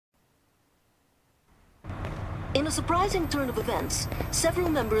In a surprising turn of events, several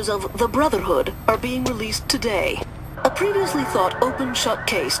members of the Brotherhood are being released today. A previously thought open-shut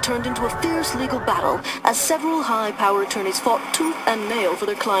case turned into a fierce legal battle as several high-power attorneys fought tooth and nail for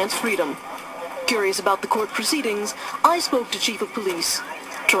their clients' freedom. Curious about the court proceedings, I spoke to Chief of Police,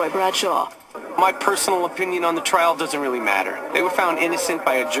 Troy Bradshaw. My personal opinion on the trial doesn't really matter. They were found innocent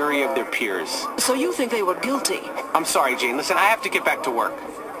by a jury of their peers. So you think they were guilty? I'm sorry, Jane. Listen, I have to get back to work.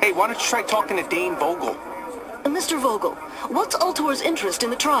 Hey, why don't you try talking to Dane Vogel? Mr. Vogel, what's Ultor's interest in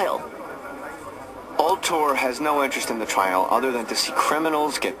the trial? Ultor has no interest in the trial other than to see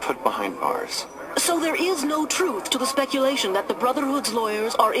criminals get put behind bars. So there is no truth to the speculation that the Brotherhood's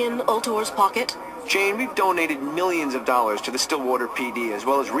lawyers are in Ultor's pocket? Jane, we've donated millions of dollars to the Stillwater PD as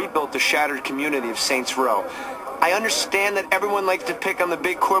well as rebuilt the shattered community of Saints Row. I understand that everyone likes to pick on the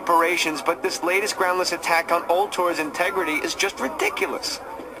big corporations, but this latest groundless attack on Ultor's integrity is just ridiculous.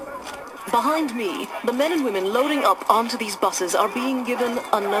 Behind me, the men and women loading up onto these buses are being given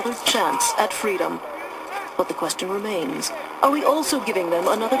another chance at freedom. But the question remains, are we also giving them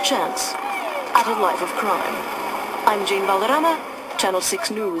another chance at a life of crime? I'm Jane Valderrama, Channel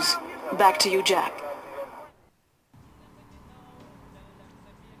 6 News. Back to you, Jack.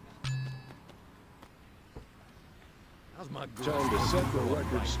 Time to set the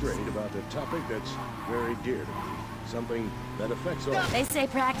record straight about the topic that's very dear to me. Something that affects all. They say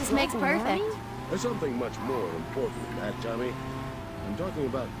practice makes perfect. There's something much more important than that, Tommy. I'm talking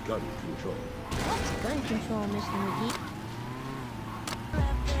about gun control. What's gun control, Mr. McGee?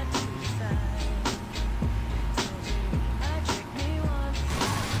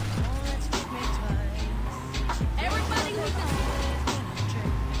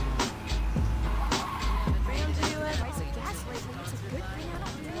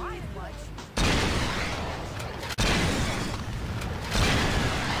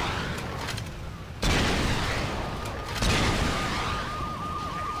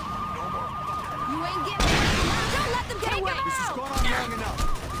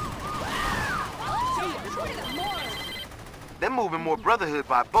 They're moving more Brotherhood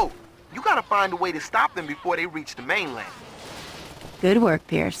by boat. You gotta find a way to stop them before they reach the mainland. Good work,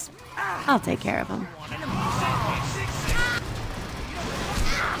 Pierce. I'll take care of them.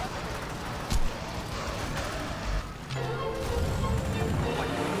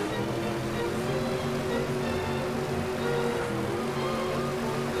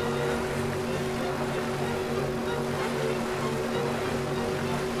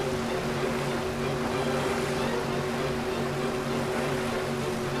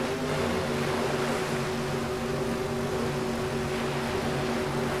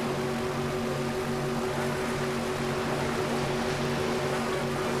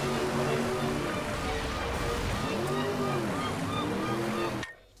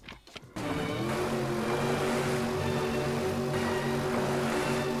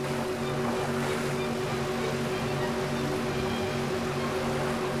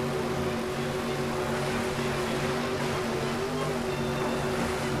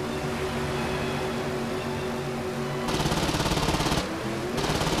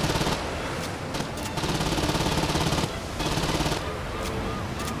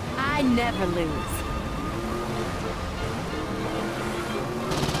 I never lose.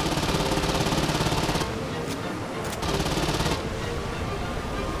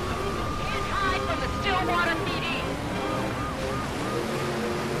 Can't hide from the Stillwater PD.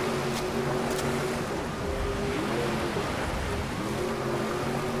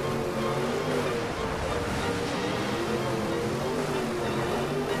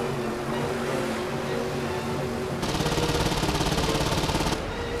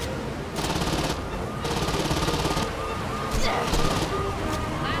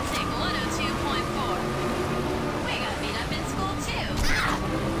 Classic 102.4. We got beat up in school too.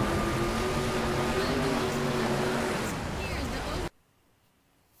 Here's the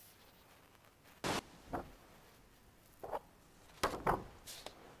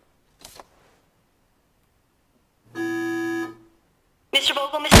Mr.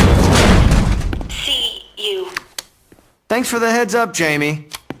 Vogel, Mr. See you. Thanks for the heads up, Jamie.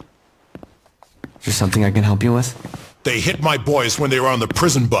 Is there something I can help you with? They hit my boys when they were on the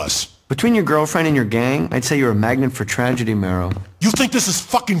prison bus. Between your girlfriend and your gang, I'd say you're a magnet for tragedy, Marrow. You think this is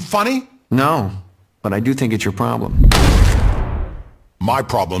fucking funny? No, but I do think it's your problem. My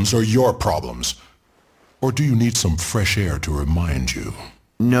problems are your problems. Or do you need some fresh air to remind you?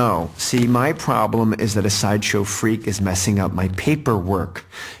 No. See, my problem is that a sideshow freak is messing up my paperwork.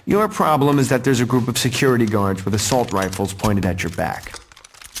 Your problem is that there's a group of security guards with assault rifles pointed at your back.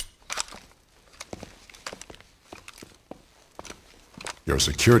 Your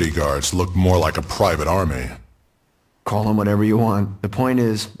security guards look more like a private army. Call them whatever you want. The point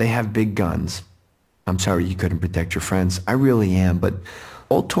is, they have big guns. I'm sorry you couldn't protect your friends. I really am, but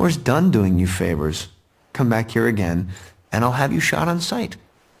old Tor's done doing you favors. Come back here again, and I'll have you shot on sight.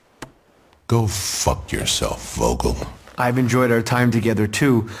 Go fuck yourself, Vogel. I've enjoyed our time together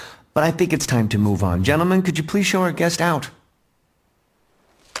too, but I think it's time to move on. Gentlemen, could you please show our guest out?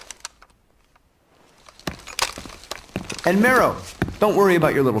 And Mero, don't worry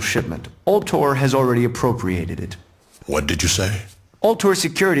about your little shipment. Old Tor has already appropriated it. What did you say? Old Tor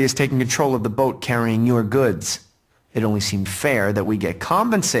Security is taking control of the boat carrying your goods. It only seemed fair that we get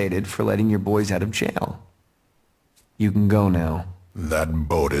compensated for letting your boys out of jail. You can go now. That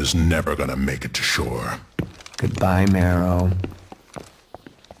boat is never gonna make it to shore. Goodbye, Mero.